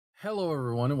Hello,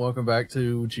 everyone, and welcome back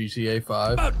to GTA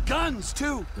 5. About guns,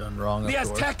 too. Done wrong, The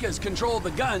Aztecas control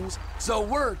the guns, so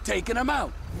we're taking them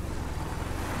out.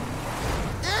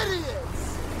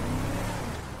 Idiots!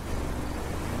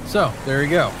 So, there you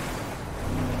go.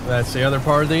 That's the other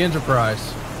part of the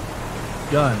Enterprise.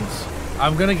 Guns.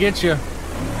 I'm gonna get you.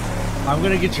 I'm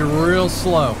gonna get you real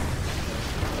slow.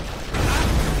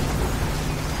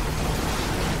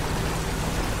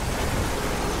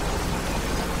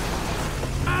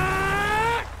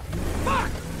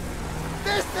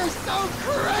 This is so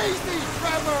crazy,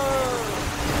 Trevor!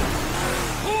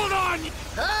 Hold on!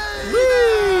 Hey!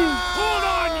 Hold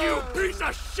on, you piece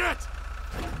of shit!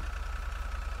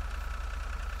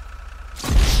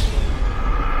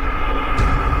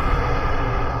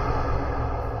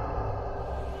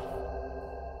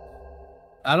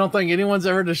 I don't think anyone's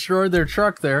ever destroyed their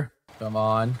truck there. Come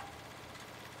on.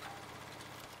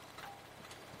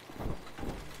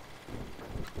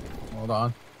 Hold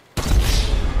on.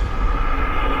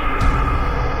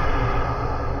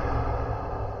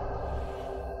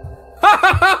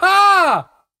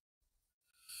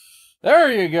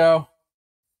 There you go.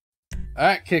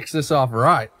 That kicks this off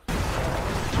right.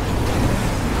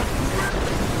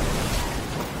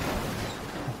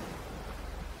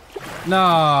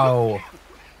 No.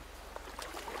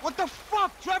 What the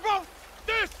fuck, Trevor?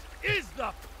 This is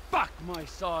the fuck, my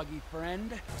soggy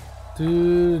friend.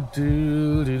 Do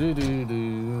do do do do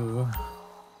do.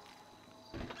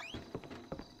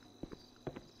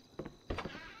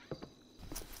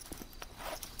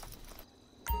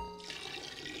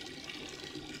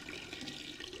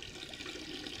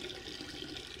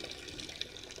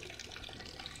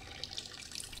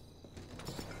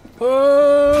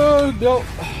 Oh no.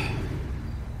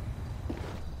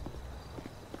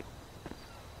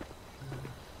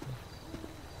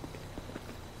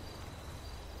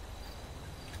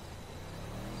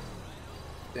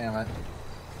 Damn it.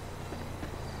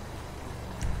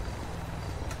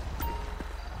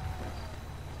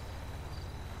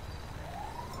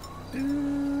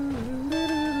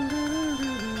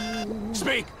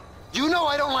 Speak! You know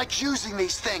I don't like using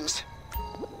these things.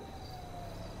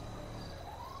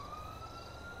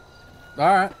 All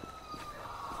right.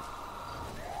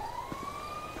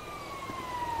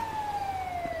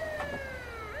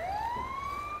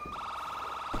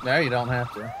 Now you don't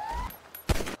have to.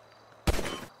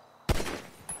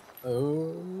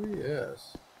 Oh,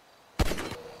 yes.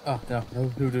 Oh, no,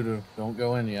 no, don't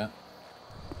go in yet.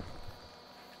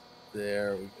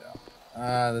 There we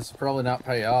go. This will probably not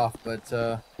pay off,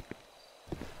 but,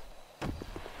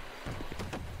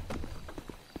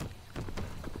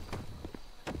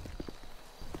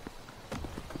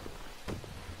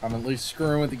 I'm at least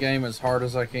screwing with the game as hard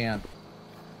as I can.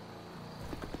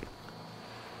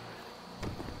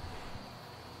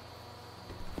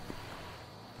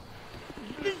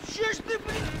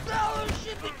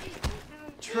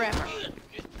 Trevor,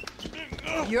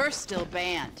 you're still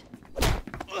banned.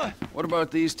 What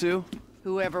about these two?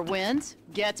 Whoever wins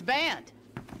gets banned.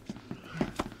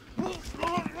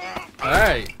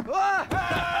 Hey!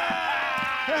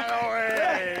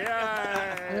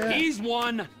 He's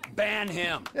one. Ban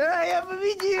him.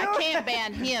 I can't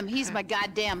ban him. He's my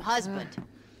goddamn husband.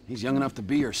 He's young enough to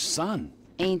be your son.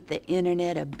 Ain't the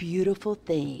internet a beautiful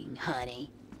thing,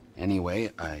 honey? Anyway,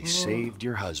 I saved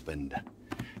your husband.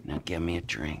 Now give me a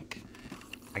drink.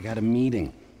 I got a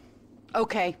meeting.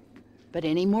 Okay, but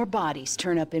any more bodies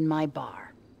turn up in my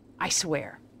bar, I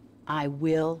swear, I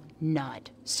will not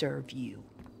serve you.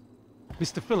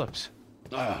 Mr. Phillips.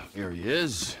 Ah, here he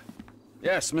is.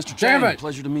 Yes, Mr. Damn Chang, it!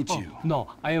 pleasure to meet you. No,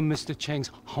 I am Mr.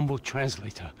 Chang's humble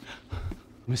translator.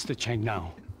 Mr. Chang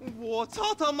now. 我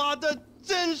操他妈的，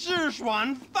真是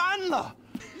爽翻了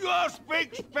You all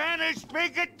speak Spanish,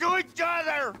 speak it to each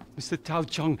other! Mr. Tao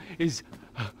Chung is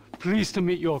pleased to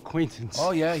meet your acquaintance.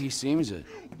 Oh, yeah, he seems it.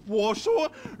 我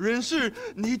说人事，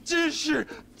你真是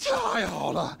太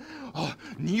好了哦！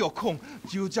你有空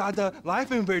就加的来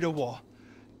Fanfare的我，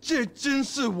这真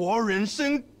是我人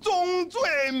生中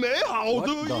最美好的 What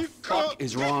一 the 刻。 fuck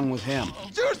is wrong with him?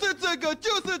 就是这个，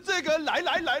就是这个，来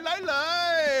来来来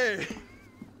来！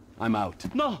 I'm out.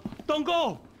 No, don't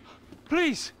go!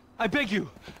 Please, I beg you.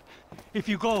 If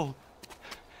you go,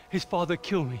 his father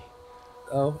kill me.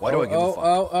 Oh, Why do I give a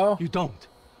fuck? You don't.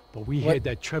 But we What? heard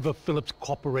that Trevor Phillips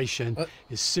Corporation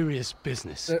is serious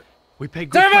business. We pay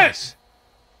good Damn it! price.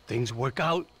 Things work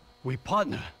out, we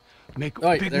partner. Make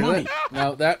Wait, big there's money. it.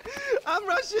 No, that I'm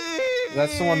rushing.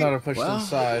 that's the one that I pushed Well.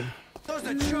 inside. Those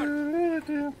are short.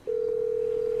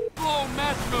 Slow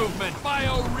mass movement,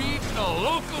 bioregional,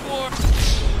 locomore.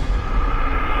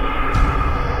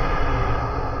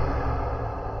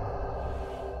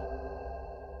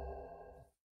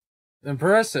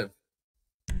 Impressive.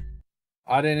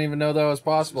 I didn't even know that was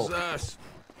possible. This is us.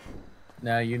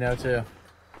 Now you know too.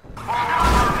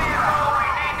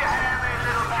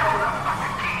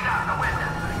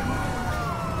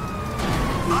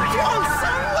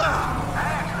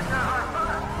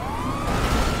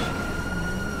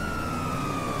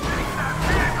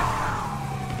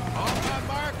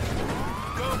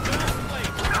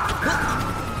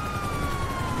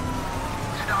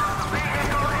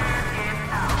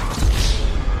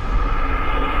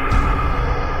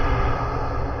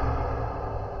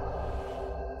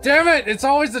 Damn it! It's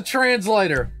always the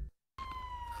translator.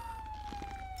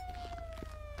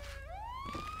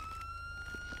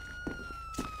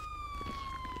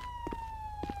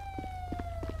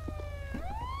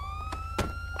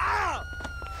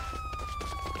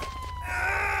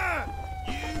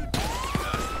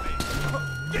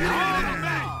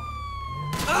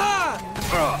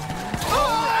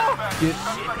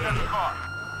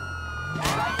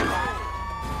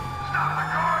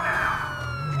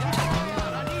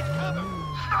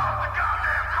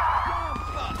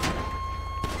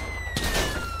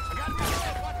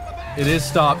 It is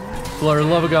stopped. For the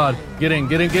love of God. Get in,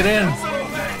 get in, get in.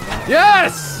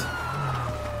 Yes!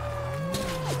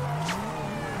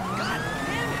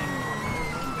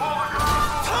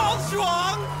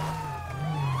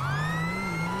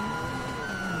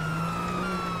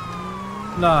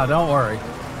 Nah, don't worry.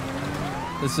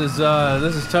 This is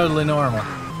totally normal.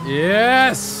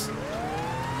 Yes!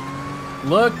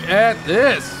 Look at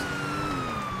this!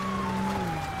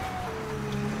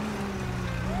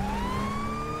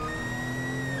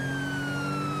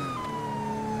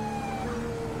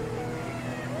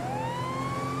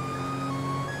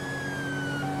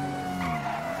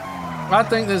 I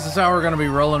think this is how we're going to be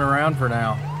rolling around for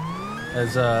now,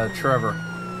 as Trevor.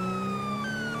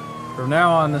 From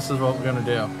now on, this is what we're going to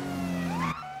do.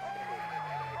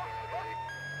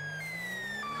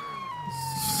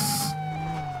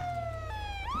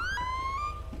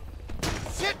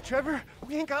 Shit, Trevor,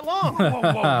 we ain't got long.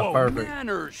 Whoa. Perfect.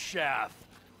 Manners, chef.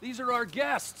 These are our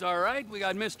guests, all right? We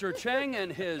got Mr. Cheng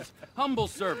and his humble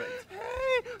servant.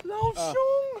 Hey, Lao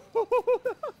Shung.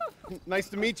 Nice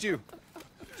to meet you.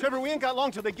 Trevor, we ain't got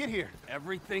long till they get here.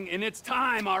 Everything in its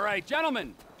time, all right.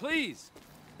 Gentlemen, please.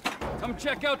 Come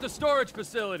check out the storage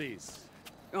facilities.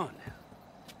 Go on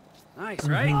now. Nice,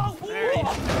 right? There you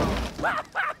go.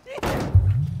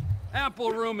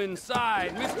 Ample room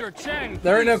inside. Mr. Cheng.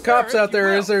 There ain't no please, cops sir, out if you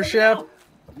there, will. is there, Chef?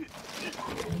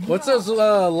 What's those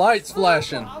lights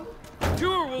flashing?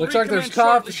 Tour will Looks like there's recommence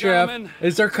cops, shortly, Chef. gentlemen.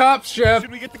 Is there cops, Chef?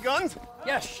 Should we get the guns?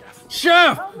 Yes, chef.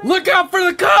 Chef, look out for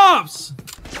the cops!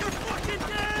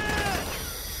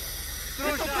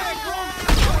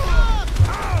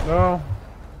 Oh,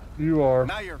 you are.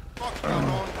 Now you're fucked, on.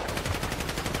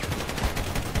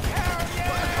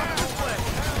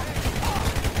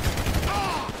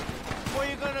 Where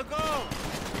you gonna go?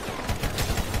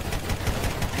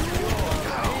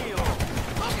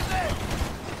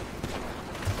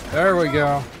 There we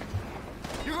go.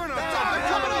 You're gonna they're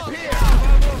coming up here.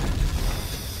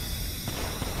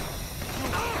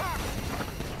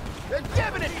 They're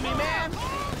giving it to me, man.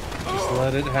 Just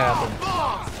let it happen.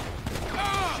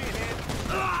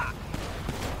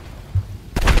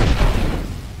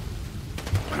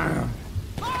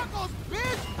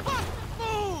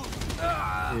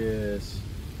 Yes.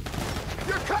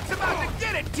 Your cut's about to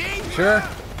get it, T. Sure.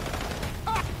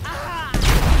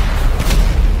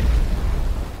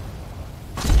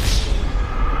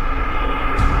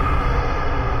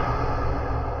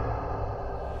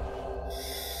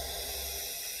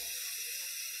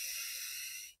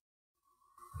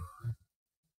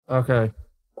 Okay.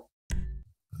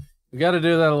 We got to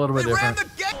do that a little bit different.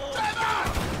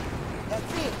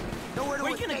 That's it. Nowhere to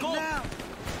escape now.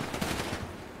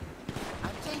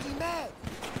 I'm changing back.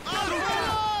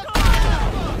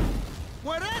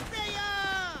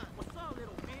 What's up,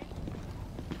 little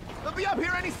bitch? They'll be up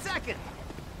here any second.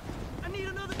 I need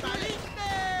another baliste.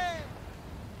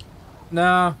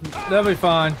 Nah, they'll be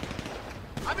fine.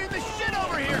 I'm in the shit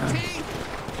over here, T.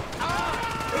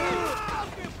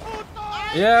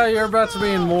 Yeah, you're about to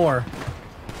be in more.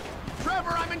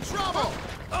 Trevor, I'm in trouble.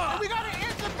 We gotta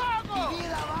hit the cargo.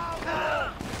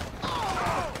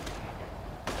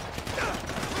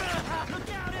 Look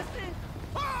out, this thing.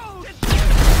 Oh, shit.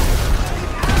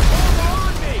 Asshole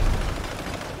on me.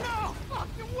 No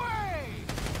fucking way.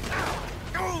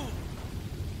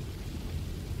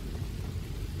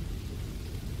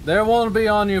 They won't be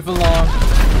on you for long.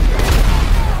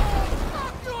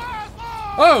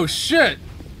 Oh shit!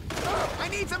 I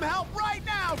need some help right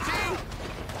now, T.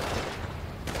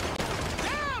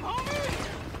 Damn, homie.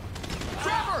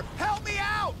 Trevor, help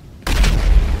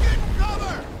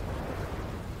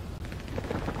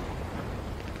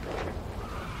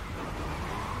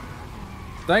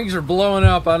Things are blowing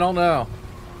up. I don't know.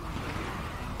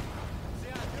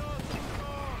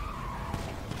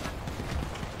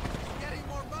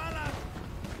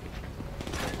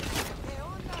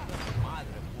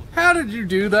 How did you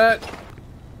do that?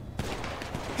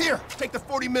 Here, take the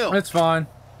 40 mil. It's fine.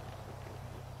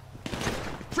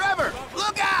 Trevor,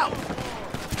 look out!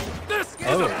 This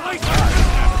is a place.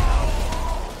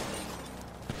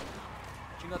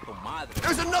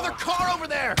 There's another car over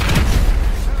there.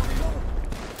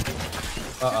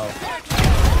 Uh-oh.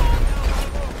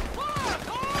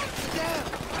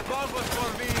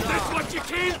 That's what you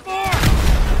came for.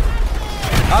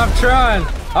 I'm trying.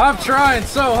 I'm trying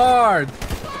so hard.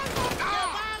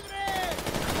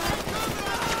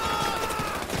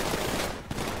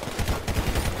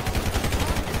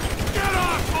 Get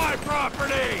off my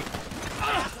property.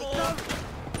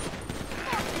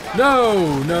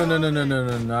 No, no, no, no, no, no,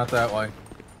 no, not that way.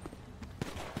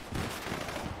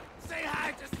 Say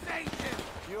hi to Satan.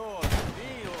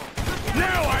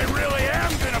 Now I really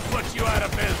am gonna put you out of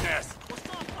business.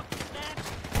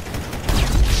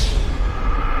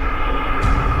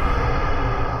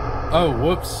 Oh,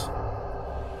 whoops.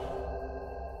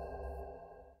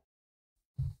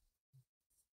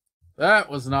 That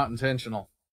was not intentional.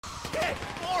 Hey,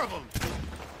 more of them.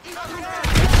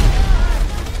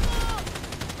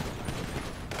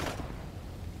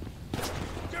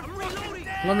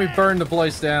 Let me burn the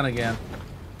place down again.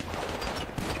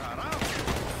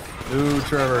 No,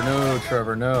 Trevor, no,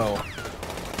 Trevor, no.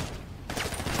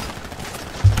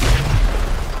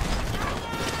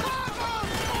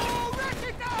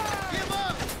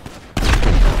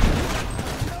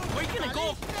 Where you gonna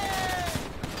go?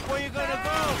 Where you gonna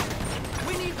go?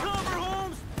 We need cover,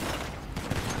 Holmes.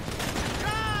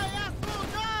 Die, asshole,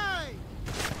 die!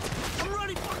 I'm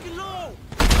running fucking low.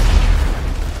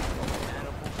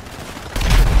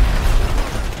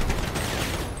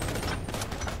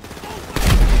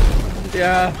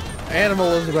 Yeah,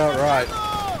 animal is about right.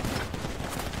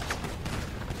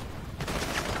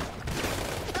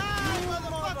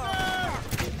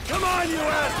 Come on, you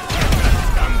ass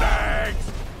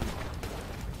scumbags!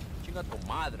 Chinga tu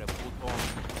madre, puto.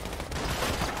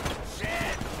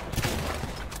 Shit!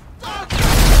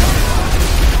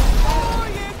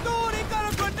 Oye, dude, he got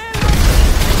a grenade!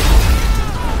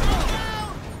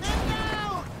 Get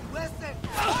down! Listen!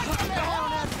 Get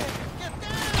down, Get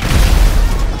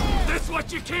down! This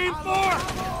what you came for?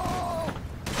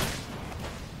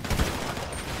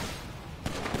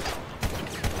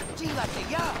 Chingate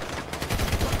ya!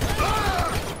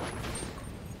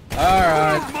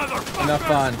 Alright, Motherfucker! enough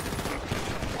fun.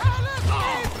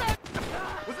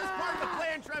 Was this part of the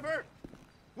plan, Trevor?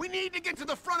 We need to get to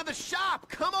the front of the shop!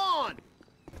 Come on!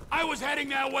 I was heading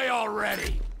that way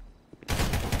already.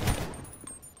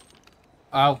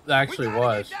 I actually We gotta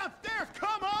was. get downstairs!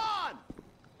 Come on!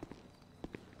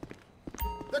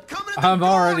 They're coming in the I'm door,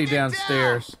 already get down!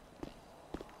 downstairs.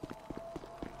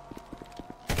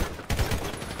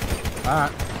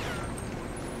 Alright.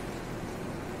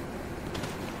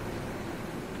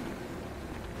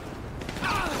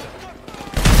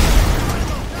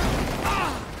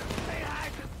 Say hi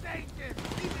to Satan!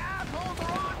 These assholes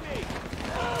are on me!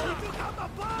 He took out the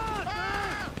bus!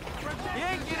 He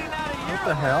ain't getting out of here! What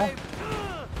the hell?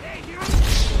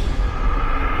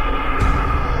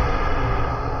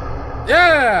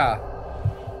 Yeah!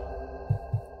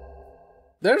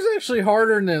 There's actually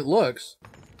harder than it looks.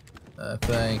 I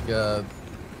think,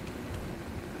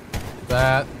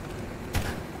 that,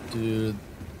 do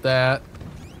that,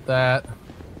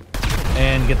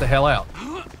 and get the hell out.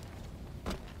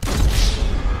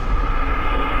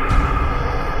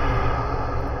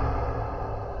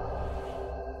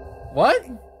 What?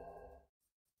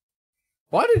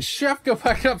 Why did Chef go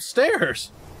back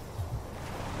upstairs?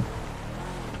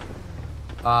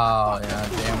 Oh, yeah,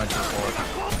 damage report.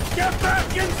 Get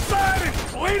back inside and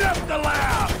clean up the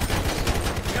lab!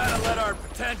 Gotta let our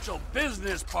potential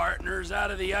business partners out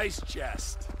of the ice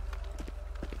chest.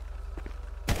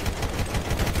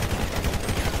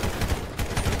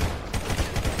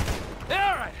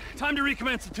 Alright, time to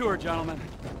recommence the tour, gentlemen.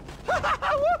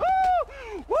 Woohoo!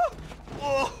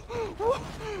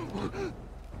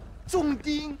 重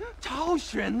钉超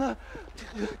悬了，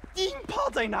钉炮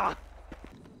在哪？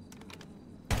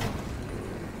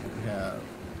 We have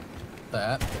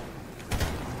that,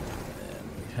 and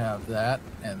we have that,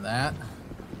 and that,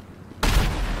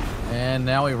 and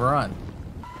now we run.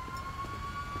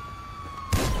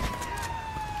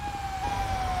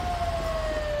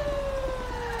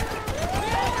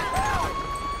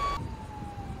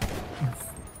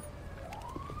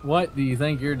 What do you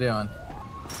think you're doing?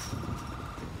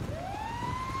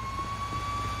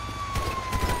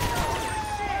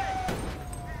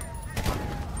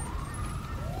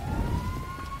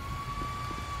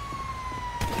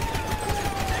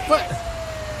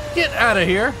 Get out of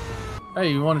here.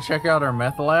 Hey, you want to check out our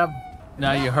meth lab?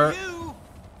 Now you hurry.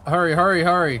 Hurry, hurry,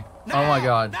 hurry. Oh my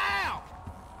god.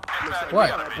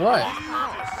 What? What?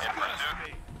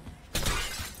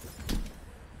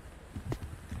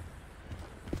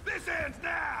 This ends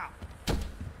now.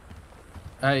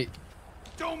 Hey,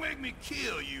 Don't make me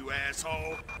kill you,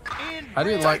 asshole. how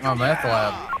do you like my meth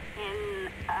lab?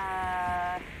 In,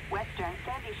 Western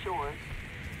Sandy Shores.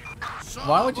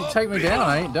 Why would you take me down?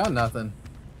 I ain't done nothing.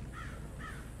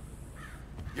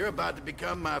 You're about to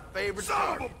become my favorite Son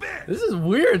of target. a bitch. This is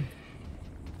weird.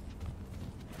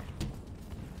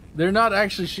 They're not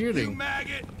actually You shooting.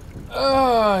 maggot.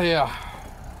 Oh, yeah.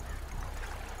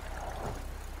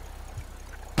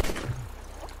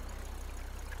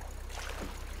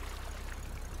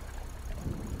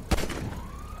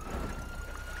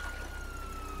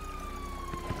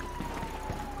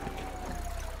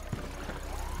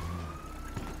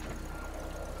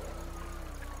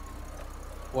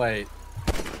 Wait.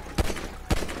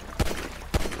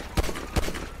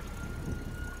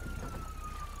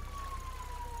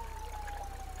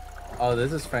 Oh,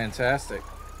 this is fantastic.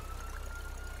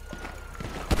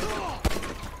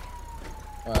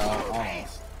 Well,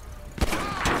 almost.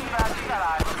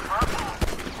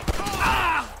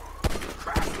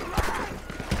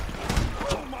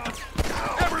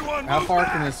 Everyone, How move far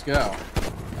back. can this go?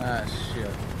 Ah, shit.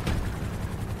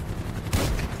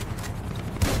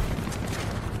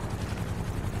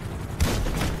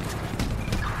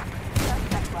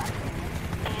 Suspect left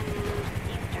in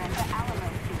eastern the Alamo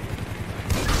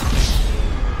City.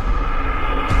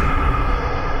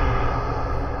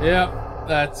 Yep,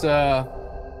 that's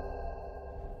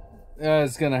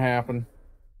it's gonna happen.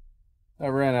 I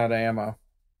ran out of ammo.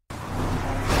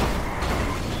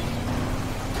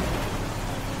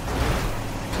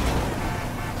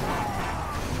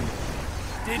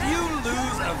 Did you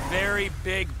lose a very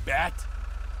big bet?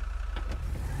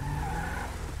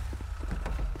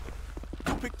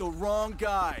 You picked the wrong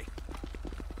guy.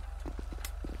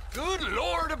 Good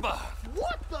Lord above.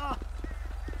 What the?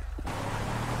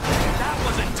 That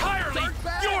was entirely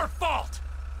your fault.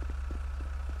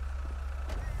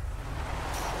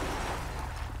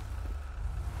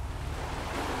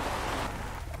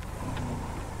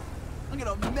 I'm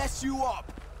gonna mess you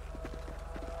up.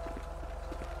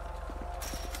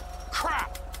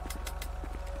 Crap.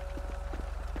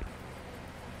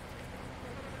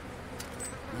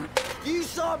 You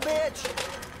saw, bitch.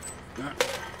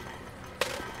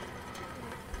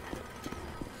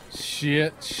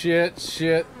 Shit, shit,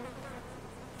 shit.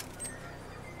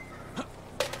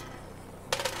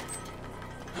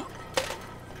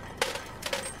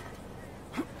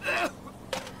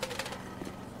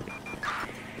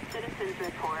 Citizens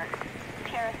report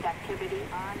terrorist activity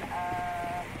on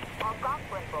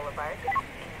Algonquin Boulevard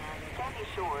and Sandy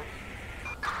Shores.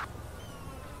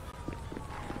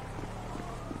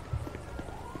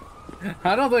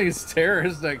 I don't think it's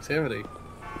terrorist activity.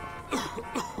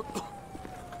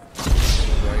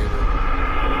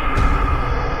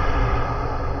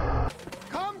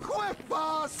 Come quick,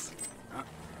 boss.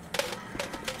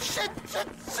 Shit, shit, shit.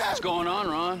 What's going on,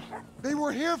 Ron? They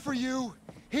were here for you.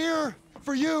 Here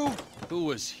for you. Who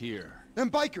was here?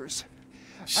 Them bikers.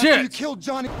 Shit. After you killed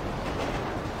Johnny.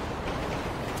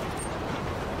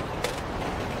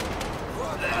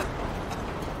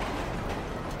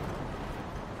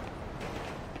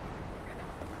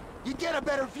 You get a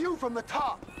better view from the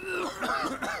top.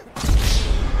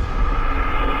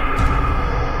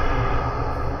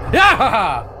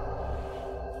 Yeah!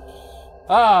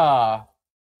 Ah.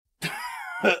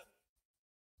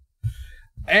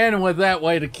 And with that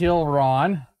way to kill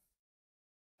Ron,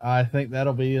 I think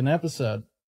that'll be an episode.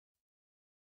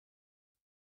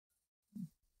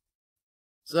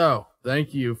 So,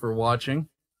 thank you for watching.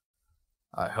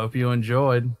 I hope you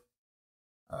enjoyed.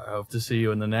 I hope to see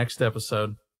you in the next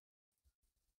episode.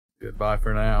 Goodbye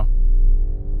for now.